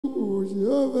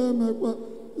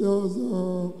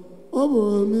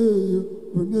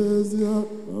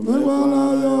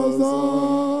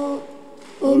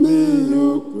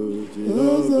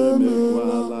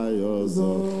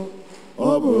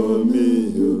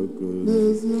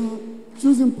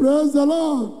Choosing, praise the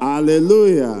Lord.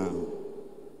 Hallelujah.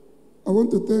 I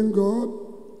want to thank God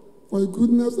for His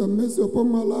goodness and mercy upon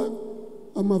my life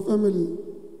and my family.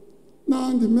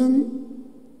 Now, the main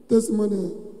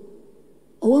testimony.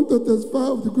 I want to testify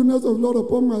of the goodness of the Lord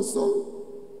upon my son,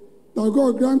 that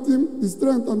God grant him the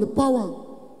strength and the power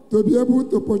to be able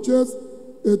to purchase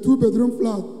a 2-bedroom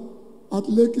flat at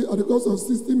Lekki at the cost of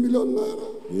 60 million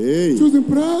naira. Hey. Choosing,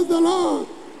 praise the Lord.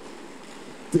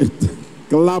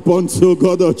 Clap unto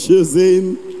God of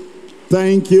choosing.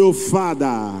 Thank you,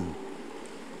 Father.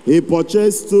 He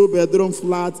purchased 2-bedroom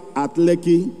flat at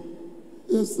Lekki.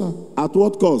 Yes, sir. At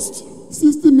what cost?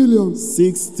 60 million.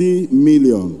 60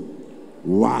 million.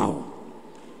 Wow.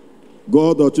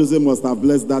 God of choosing must have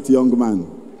blessed that young man.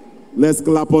 Let's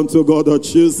clap unto God of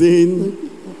choosing.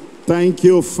 Thank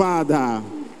you, Father.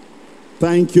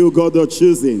 Thank you, God of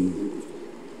choosing.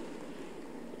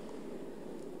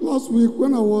 Last week,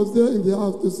 when I was there in the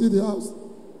house to see the house,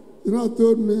 the Lord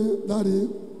told me, Daddy,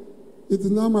 it is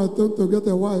now my turn to get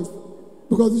a wife.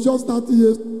 Because it's just 30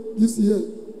 years this year.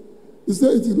 He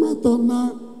said, it is my turn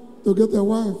now to get a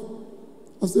wife.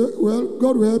 I said, well,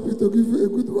 God will help you to give you a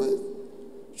good wife.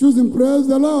 Choosing, praise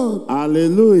the Lord.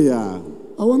 Hallelujah.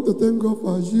 I want to thank God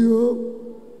for Gio.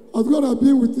 As God has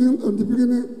been with him from the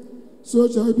beginning, so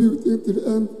shall I be with him to the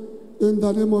end, in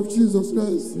the name of Jesus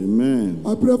Christ. Amen.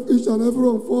 I pray for each and every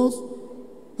one of us,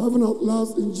 heaven at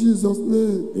last, in Jesus'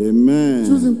 name. Amen.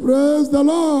 Choosing, praise the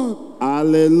Lord.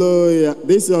 Hallelujah.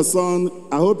 This your son,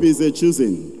 I hope he's a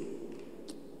choosing.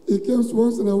 He comes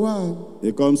once in a while.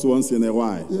 He comes once in a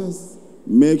while. Yes.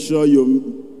 Make sure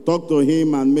you talk to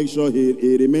him and make sure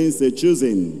he remains a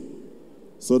choosing,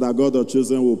 so that God of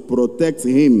choosing will protect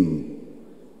him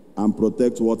and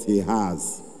protect what he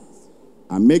has,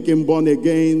 and make him born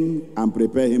again and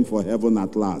prepare him for heaven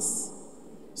at last.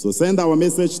 So send our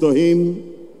message to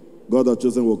him. God of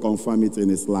choosing will confirm it in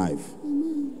his life.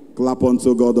 Amen. Clap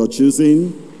unto God of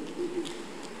choosing.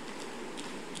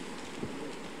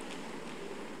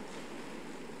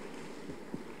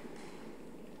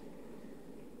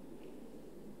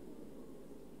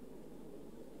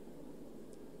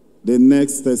 The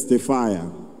next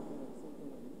testifier.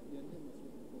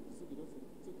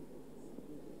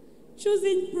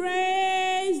 Choosing,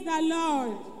 praise the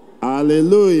Lord.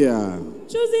 Hallelujah.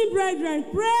 Choosing, brethren,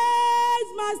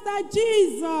 praise Master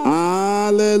Jesus.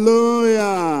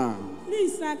 Hallelujah.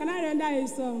 Please, sir, can I render a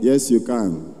song? Yes, you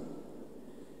can.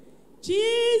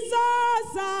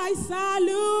 Jesus, I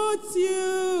salute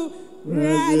you,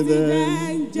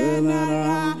 President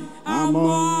General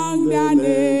among the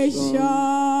nations.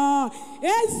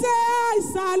 Yes, I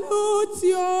salute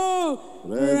you,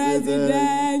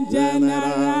 President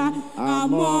General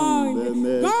among the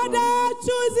nations. God of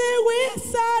choosing, we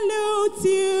salute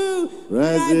you,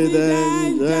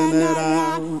 President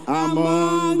General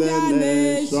among the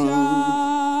nations.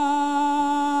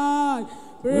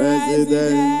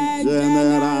 President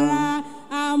General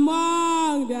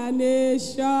among the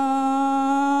nations.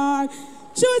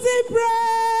 Choosing,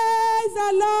 praise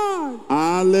the Lord.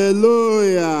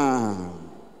 Hallelujah.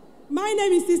 My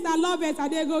name is Sister Lovett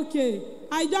Adegoke.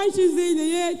 I joined choosing in the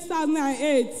year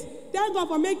 2008. Thank God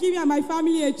for making me and my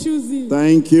family a choosing.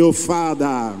 Thank you,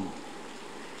 Father.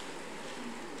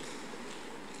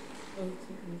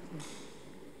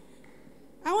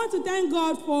 I want to thank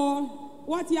God for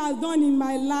what He has done in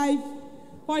my life,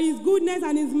 for His goodness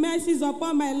and His mercies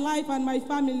upon my life and my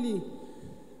family.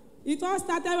 It all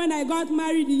started when I got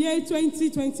married the year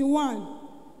 2021.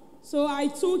 So I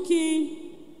took in.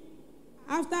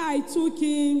 After I took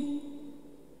in,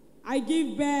 I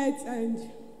gave birth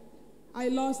and I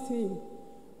lost him.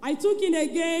 I took in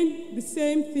again, the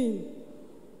same thing.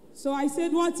 So I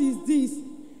said, what is this?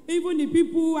 Even the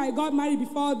people I got married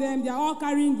before them, they are all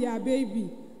carrying their baby.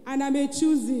 And I'm a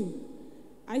choosing.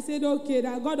 I said, okay,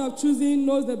 that God of choosing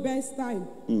knows the best time.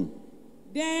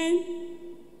 Then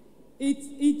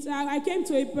I came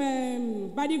to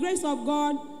by the grace of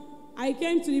God, I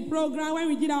came to the program when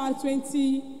we did our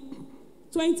 20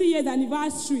 years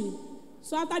anniversary.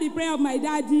 So after the prayer of my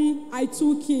daddy, I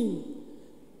took in.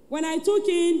 When I took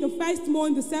in the first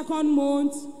month, the second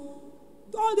month,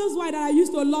 all those while that I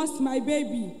used to lost my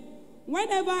baby,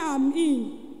 whenever I'm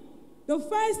in, the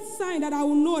first sign that I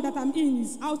will know that I'm in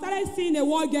is I'll start seeing a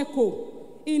wall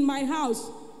gecko in my house.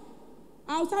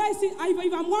 I'll start seeing,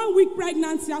 if I'm 1 week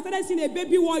pregnancy, I'll start seeing a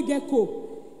baby wall gecko.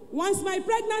 Once my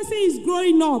pregnancy is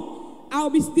growing up, I'll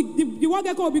be the one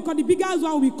gecko will become the biggest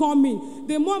one will be coming.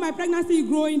 The more my pregnancy is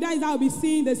growing, that is how I'll be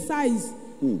seeing the size.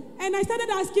 And I started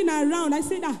asking around. I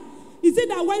said, is it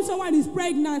that when someone is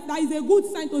pregnant, that is a good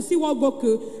sign to see what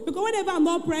gecko? Because whenever I'm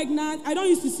not pregnant, I don't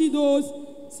used to see those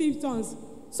symptoms.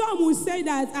 Some will say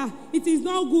that it is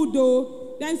not good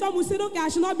though. Then some will say, okay, I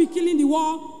should not be killing the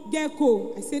war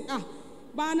gecko. I said,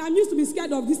 but I'm used to be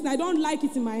scared of this and I don't like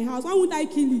it in my house. Why would I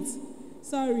kill it?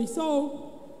 Sorry. So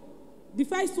the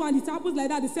first one, it happens like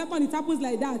that. The second, it happens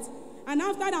like that. And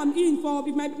after that, I'm in for,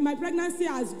 if my pregnancy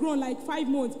has grown like 5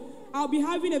 months, I'll be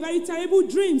having a very terrible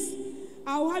dreams.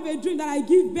 I'll have a dream that I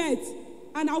give birth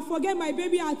and I'll forget my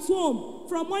baby at home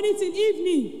from morning till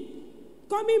evening.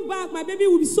 Coming back, my baby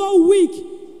will be so weak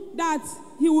that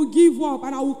he will give up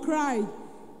and I will cry.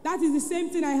 That is the same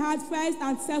thing I had first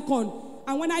and second.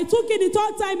 And when I took it the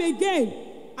third time again,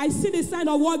 I see the sign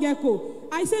of war gecko.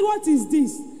 I said, what is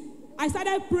this? I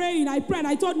started praying. I prayed.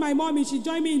 I told my mommy, she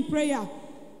joined me in prayer.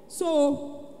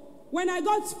 So when I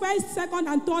got first, second,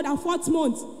 and third, and fourth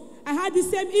month, I had the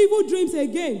same evil dreams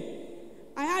again.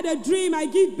 I had a dream, I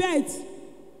give birth,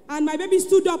 and my baby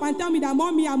stood up and told me that,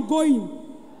 Mommy, I'm going.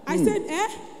 I said,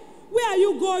 where are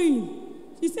you going?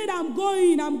 She said, I'm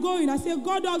going. I said,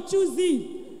 God of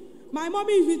choosing. My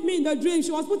mommy is with me in the dream.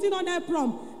 She was putting on her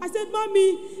prom. I said,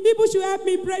 Mommy, people should help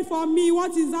me, pray for me.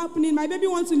 What is happening? My baby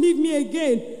wants to leave me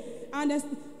again. And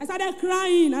I started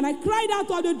crying, and I cried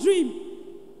out of the dream.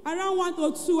 Around 1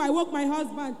 or 2, I woke my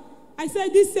husband. I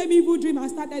said, this same evil dream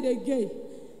has started again.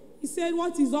 He said,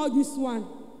 what is all this one?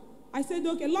 I said,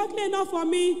 okay, luckily enough for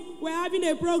me, we're having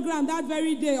a program that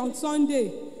very day on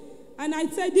Sunday. And I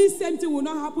said, this same thing will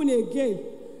not happen again.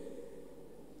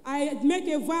 I make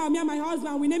a vow, me and my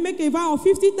husband, we make a vow of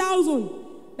 50,000.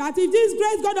 That if this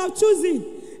great God of choosing,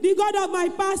 the God of my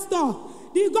pastor,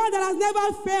 the God that has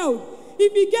never failed,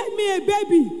 if he gave me a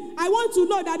baby, I want to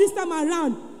know that this time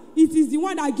around, it is the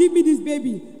one that gave me this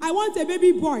baby. I want a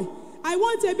baby boy. I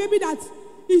want a baby that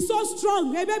is so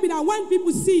strong, a baby that when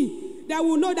people see, they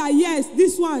will know that yes,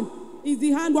 this one is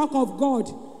the handwork of God.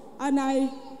 And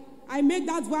I made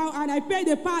that vow and I paid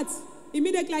the part.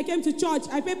 Immediately I came to church,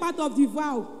 I paid part of the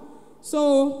vow.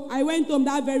 So I went home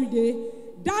that very day.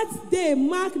 That day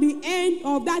marked the end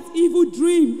of that evil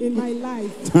dream in my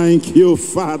life. Thank you,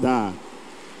 Father.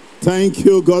 Thank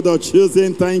you, God of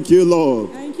choosing. Thank you,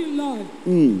 Lord. Thank you, Lord.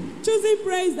 Choosing,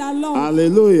 praise the Lord.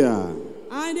 Hallelujah.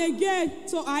 And again,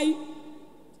 so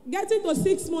getting to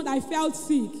 6 months, I felt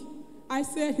sick. I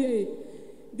said, hey,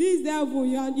 this devil,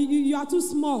 you are too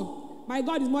small. My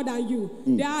God is more than you.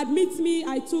 They admit me,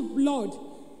 I took blood.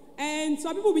 And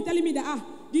some people will be telling me that,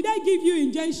 did I give you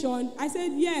injection? I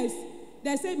said, yes.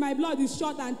 They said my blood is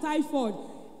short and typhoid.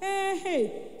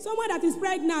 Hey, someone that is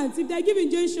pregnant, if they give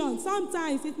injection,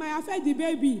 sometimes it might affect the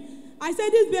baby. I said,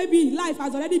 this baby life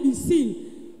has already been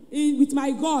seen with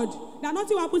my God. That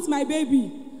nothing will happen to my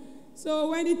baby.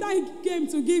 So when the time came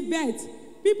to give birth,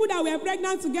 people that were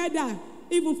pregnant together,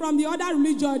 even from the other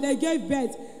religion, they gave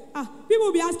birth. People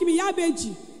will be asking me,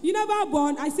 Yabeji, you never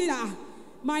born? I said,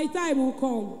 my time will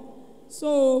come.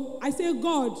 So I said,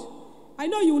 God, I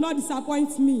know you will not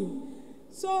disappoint me.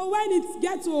 So when it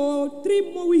gets to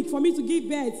 3 more weeks for me to give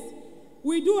birth,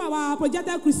 we do our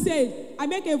projected crusade. I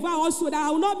make a vow also that I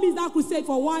will not miss that crusade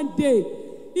for 1 day.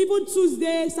 Even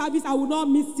Tuesday service, I will not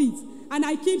miss it. And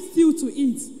I keep still to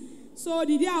eat. So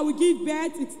the day I will give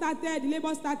birth, it started, the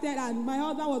labor started, and my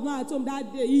husband was not at home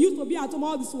that day. He used to be at home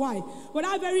all this while. But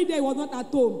that very day, he was not at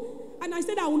home. And I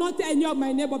said I will not tell any of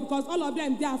my neighbors because all of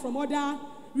them, they are from other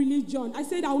religion. I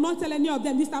said I will not tell any of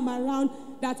them this time around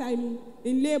that I'm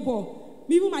in labor.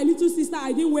 Even my little sister,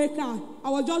 I didn't wake her. I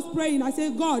was just praying. I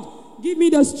said, God, give me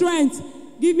the strength.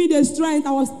 Give me the strength.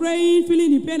 I was praying,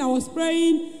 feeling the pain. I was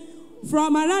praying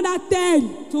from around at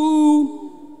 10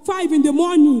 to 5 in the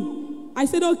morning. I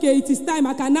said, okay, it is time.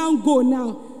 I can now go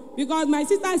now. Because my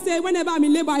sister said, whenever I'm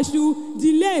in labor, I should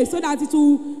delay so that it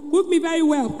will cook me very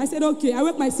well. I said, okay. I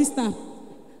woke my sister.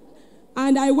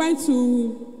 And I didn't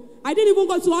even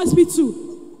go to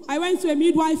hospital. I went to a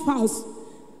midwife house.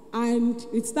 And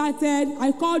it started.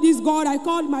 I called this God. I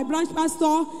called my branch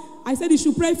pastor. I said he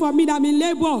should pray for me that I'm in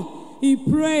labor. He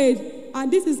prayed.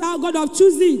 And this is how God of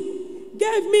choosing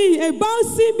gave me a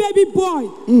bouncing baby boy.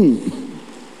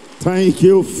 Thank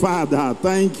you, Father.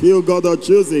 Thank you, God of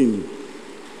choosing.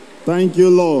 Thank you,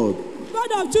 Lord.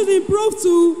 God of choosing proved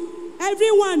to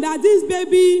everyone that this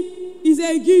baby is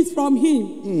a gift from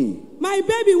him. My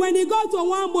baby, when he got to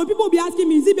 1 month, people will be asking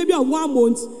me, is it baby of 1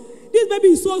 month? This baby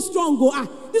is so strong.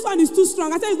 This one is too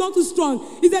strong. I said it's not too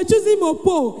strong. It's a choosing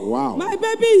mopo. Wow. My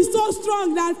baby is so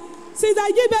strong that since I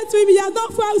gave birth to him, he has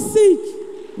not felt sick.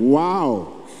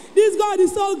 Wow. The This God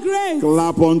is so great.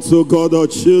 Clap unto God of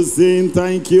choosing.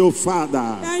 Thank you,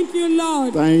 Father. Thank you,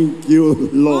 Lord. Thank you,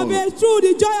 Lord. Of a truth,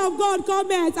 the joy of God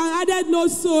cometh and added no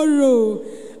sorrow.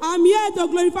 I'm here to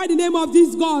glorify the name of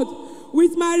this God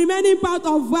with my remaining part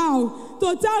of vow,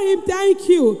 to tell him thank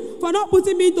you for not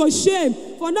putting me to shame,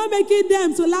 for not making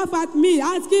them to laugh at me,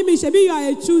 asking me, Shebi, you are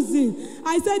a choosing.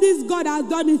 I said, this God has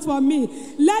done it for me.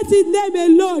 Let his name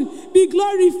alone be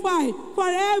glorified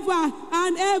forever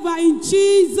and ever in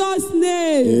Jesus'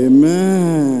 name.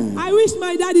 Amen. I wish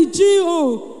my daddy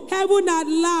G.O. heaven at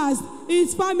last,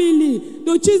 his family,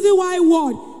 the choosing white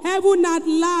word, heaven at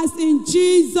last in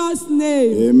Jesus'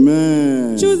 name.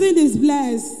 Amen. Choosing is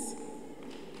blessed.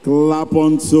 Clap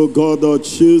unto God of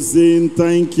choosing.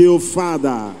 Thank you,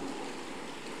 Father.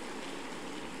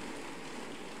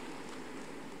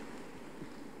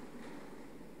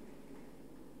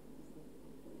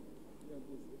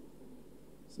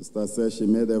 Sister says she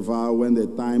made a vow when the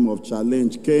time of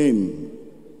challenge came.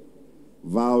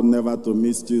 Vowed never to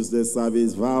miss Tuesday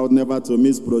service, vowed never to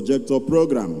miss projector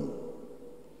program.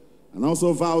 And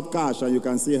also vowed cash, and you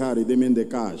can see her redeeming the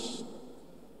cash.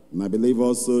 And I believe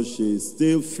also she is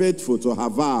still faithful to her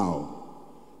vow,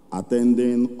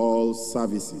 attending all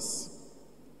services.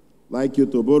 I'd like you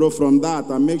to borrow from that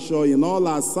and make sure in all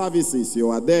our services you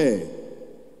are there.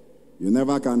 You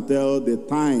never can tell the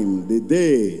time, the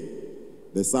day,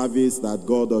 the service that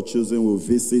God or choosing will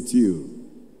visit you.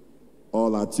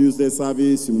 All our Tuesday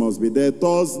service, you must be there.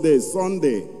 Thursday,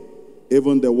 Sunday,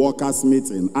 even the workers'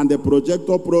 meeting and the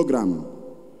projector program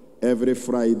every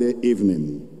Friday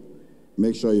evening.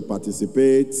 Make sure you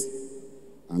participate,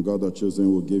 and God or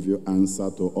choosing will give you answer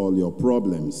to all your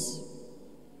problems.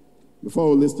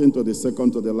 Before we listen to the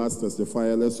second to the last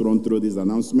testifier, let's run through these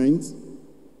announcements.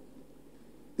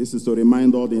 This is to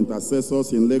remind all the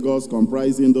intercessors in Lagos,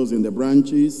 comprising those in the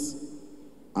branches,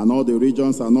 and all the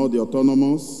regions and all the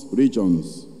autonomous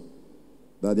regions,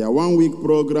 that their one-week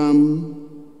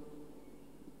program,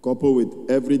 coupled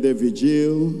with everyday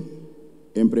vigil,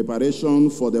 in preparation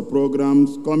for the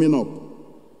programs coming up,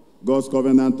 God's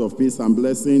Covenant of Peace and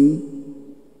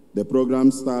Blessing. The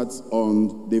program starts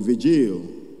on the vigil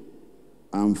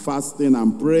and fasting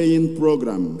and praying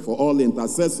program for all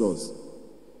intercessors.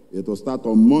 It will start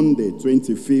on Monday,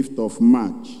 25th of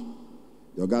March.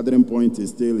 Your gathering point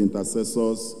is still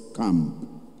Intercessors Camp.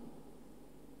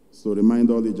 So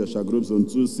remind all the Joshua groups on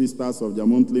 2 sisters of their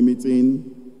monthly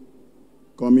meeting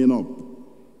coming up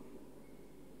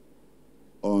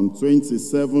on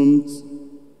 27th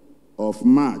of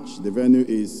March. The venue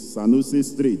is Sanusi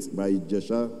Street by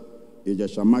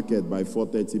Ijesha Market by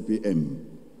 4:30 p.m.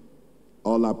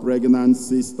 All our pregnant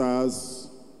sisters,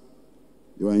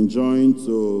 you are enjoined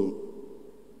to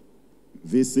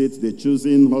visit the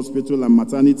Choosing Hospital and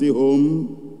Maternity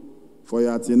Home for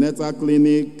your antenatal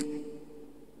clinic.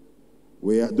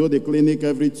 We do the clinic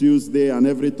every Tuesday and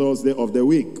every Thursday of the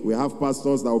week. We have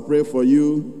pastors that will pray for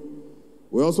you.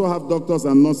 We also have doctors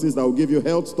and nurses that will give you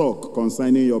health talk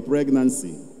concerning your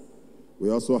pregnancy. We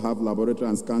also have laboratory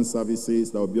and scan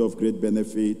services that will be of great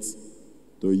benefit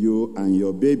to you and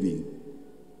your baby.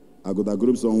 Agoda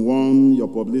Groups on 1, your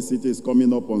publicity is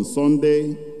coming up on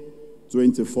Sunday,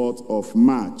 24th of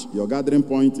March. Your gathering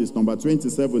point is number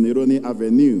 27, Ironi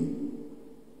Avenue.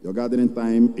 Your gathering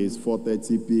time is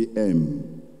 4:30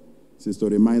 p.m. This is to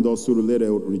remind us, Surulere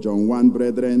Region 1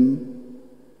 brethren,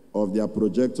 of their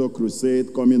projector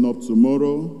crusade coming up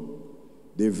tomorrow.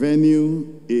 The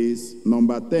venue is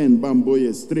number 10,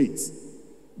 Bamboye Street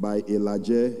by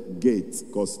Elaje Gate,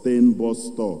 Costain Bus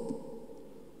Stop.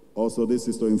 Also, this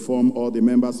is to inform all the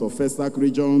members of FIRSTFRUIT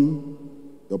region.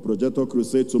 Your projector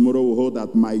crusade tomorrow will hold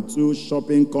at My 2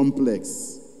 Shopping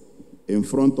Complex in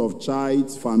front of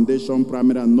Child's Foundation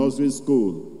Primary and Nursery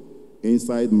School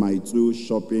inside My 2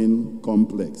 Shopping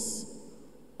Complex.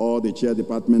 All the chair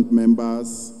department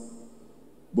members,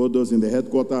 both those in the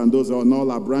headquarters and those on all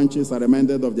our branches, are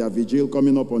reminded of their vigil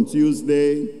coming up on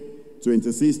Tuesday,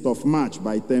 26th of March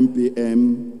by 10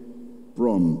 p.m.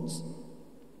 prompt.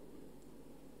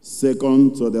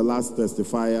 Second to the last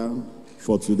testifier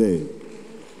for today.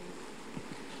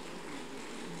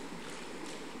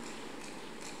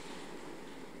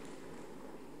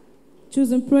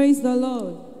 Choose and praise the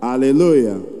Lord.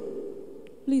 Hallelujah.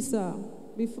 Please, sir,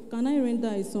 can I render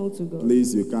a song to God?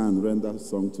 Please, you can render a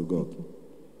song to God. Okay.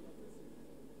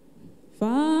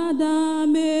 Father,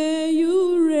 may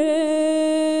you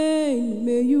reign,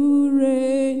 may you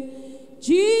reign.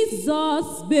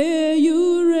 Jesus, may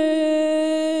you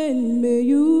reign, may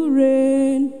you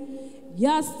reign.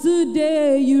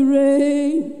 Yesterday you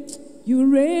reigned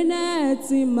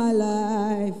in my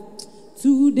life.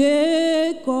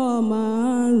 Today come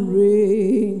and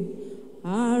reign.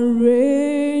 and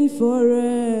reign forevermore.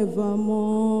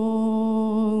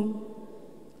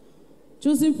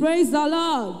 Choosing, praise the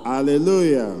Lord.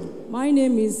 Hallelujah. My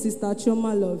name is Sister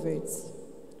Choma Lovett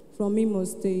from Imo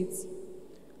State.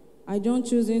 I joined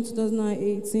Choosing in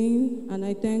 2018, and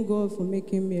I thank God for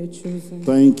making me a Choosing.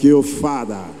 Thank you,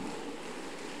 Father.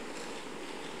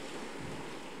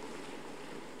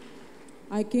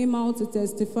 I came out to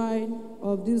testify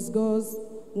of this God's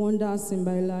wonders in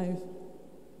my life.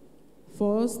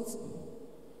 First,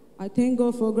 I thank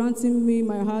God for granting me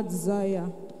my heart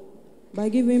desire by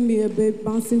giving me a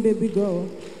bouncing baby girl.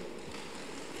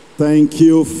 Thank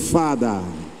you, Father.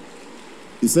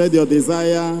 You said your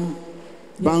desire,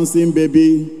 bouncing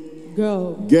baby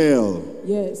girl.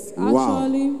 Yes.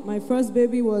 Actually, my first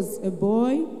baby was a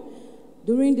boy.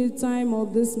 During the time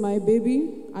of this, my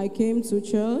baby, I came to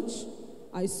church.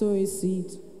 I sowed a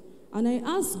seed. And I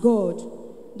asked God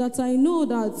that I know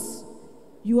that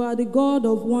you are the God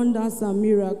of wonders and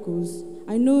miracles.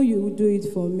 I know you will do it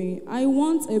for me. I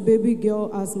want a baby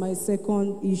girl as my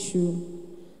second issue.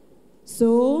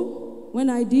 So, when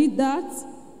I did that,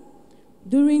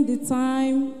 during the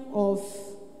time of,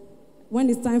 when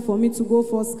it's time for me to go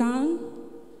for scan,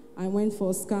 I went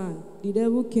for scan. The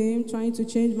devil came trying to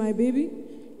change my baby.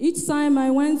 Each time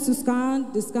I went to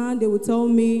scan, they would tell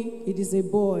me it is a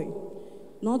boy.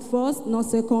 Not first, not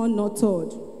second, not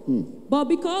third. But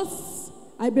because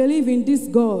I believe in this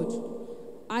God,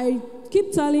 I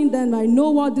keep telling them I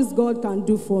know what this God can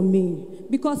do for me.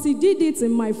 Because he did it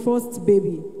in my first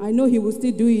baby. I know he will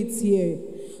still do it here.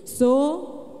 So,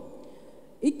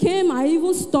 it came, I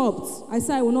even stopped. I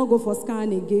said I will not go for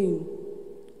scan again.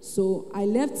 So, I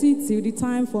left it till the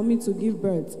time for me to give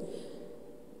birth.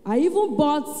 I even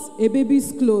bought a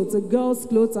baby's clothes, a girl's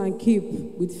clothes, and keep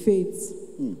with faith.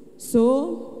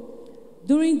 So,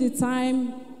 during the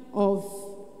time of,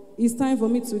 it's time for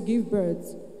me to give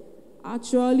birth.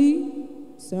 Actually,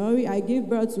 I gave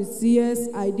birth with CS.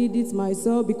 I did it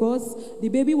myself because the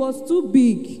baby was too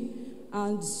big.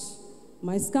 And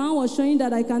my scan was showing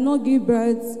that I cannot give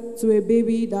birth to a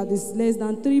baby that is less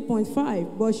than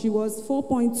 3.5, but she was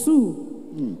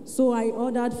 4.2. So I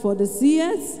ordered for the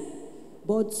CS.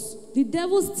 But the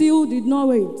devil still did not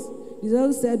wait. The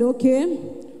devil said, okay,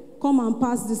 come and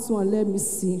pass this one, let me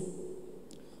see.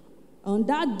 On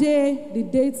that day, the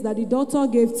date that the doctor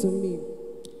gave to me,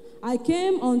 I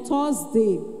came on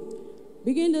Thursday.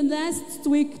 Beginning the next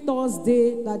week,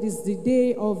 Thursday, that is the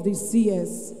day of the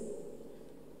CS.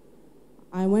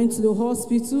 I went to the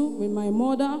hospital with my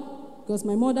mother, because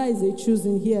my mother is a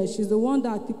choosing here. She's the one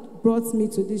that brought me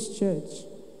to this church.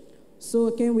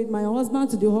 So I came with my husband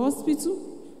to the hospital.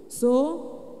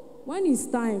 So when it's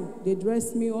time, they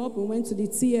dressed me up and went to the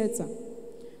theater.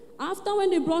 After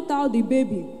when they brought out the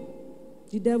baby,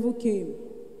 the devil came.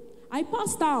 I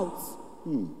passed out.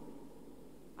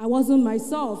 I wasn't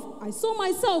myself. I saw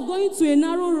myself going to a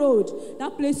narrow road.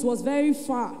 That place was very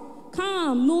far.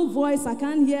 Calm, no voice, I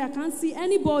can't hear, I can't see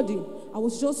anybody. I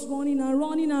was just running and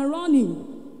running and running.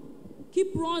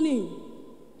 Keep running.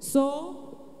 So,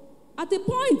 at a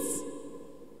point,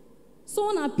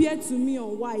 someone appeared to me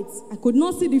on white. I could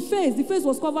not see the face. The face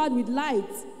was covered with light.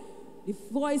 The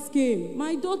voice came,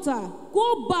 my daughter,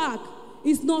 go back.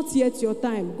 It's not yet your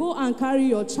time. Go and carry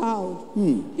your child.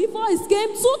 The voice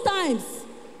came 2 times.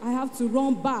 I have to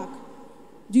run back.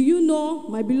 Do you know,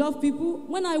 my beloved people,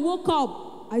 when I woke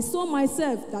up, I saw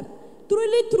myself that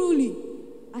truly,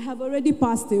 I have already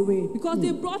passed away because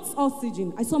they brought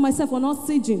oxygen. I saw myself on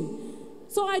oxygen.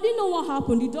 So I didn't know what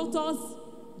happened. The doctors,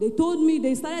 they told me,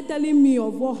 they started telling me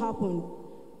of what happened.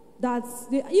 That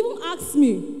they even asked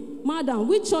me, madam,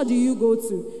 which church do you go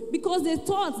to? Because they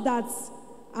thought that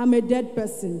I'm a dead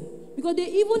person. Because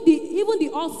even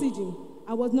the oxygen,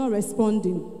 I was not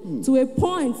responding. To a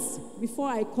point, before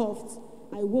I coughed,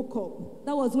 I woke up.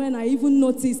 That was when I even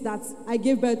noticed that I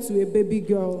gave birth to a baby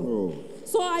girl.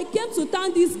 So I came to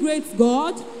thank this great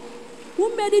God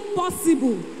who made it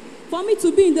possible for me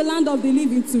to be in the land of the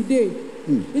living today.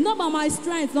 It's not by my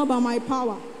strength, not by my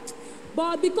power,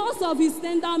 but because of his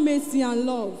tender mercy and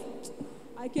love.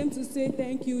 I came to say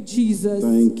thank you, Jesus.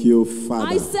 Thank you, Father.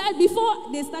 I said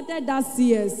before they started that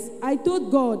CS, I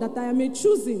told God that I am a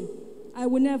choosing. I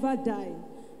will never die.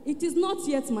 It is not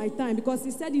yet my time, because he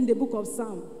said in the book of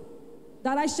C.R.M.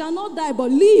 that I shall not die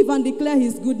but live and declare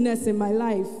his goodness in my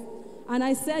life. And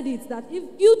I said it, that if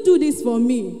you do this for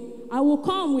me, I will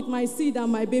come with my seed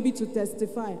and my baby to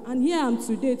testify. And here I am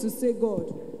today to say,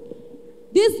 God,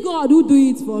 this God who do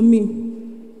it for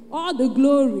me, all the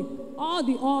glory, all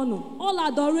the honor, all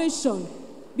adoration,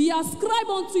 be ascribed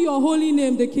unto your holy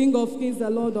name, the King of Kings, the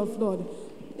Lord of Lords.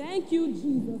 Thank you,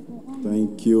 Jesus.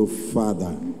 Thank you,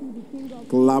 Father.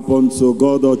 Clap unto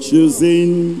God of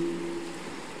choosing.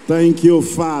 Thank you,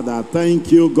 Father.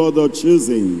 Thank you, God of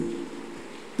choosing.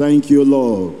 Thank you,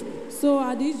 Lord. So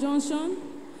at this junction,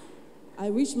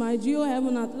 I wish my Geo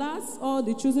heaven at last, all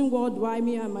the choosing worldwide,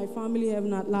 me and my family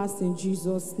heaven at last in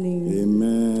Jesus' name.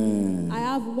 Amen. I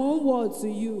have one word to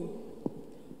you.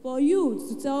 For you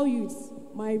to tell you,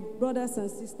 my brothers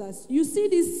and sisters, you see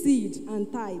this seed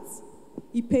and tithes,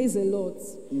 it pays a lot.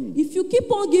 If you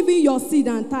keep on giving your seed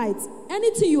and tithes,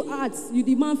 anything you ask, you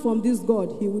demand from this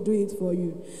God, he will do it for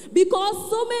you. Because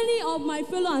so many of my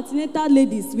fellow antenatal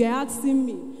ladies were asking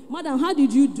me, Madam, how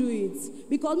did you do it?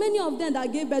 Because many of them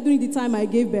that gave birth during the time I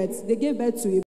gave birth, they gave birth to a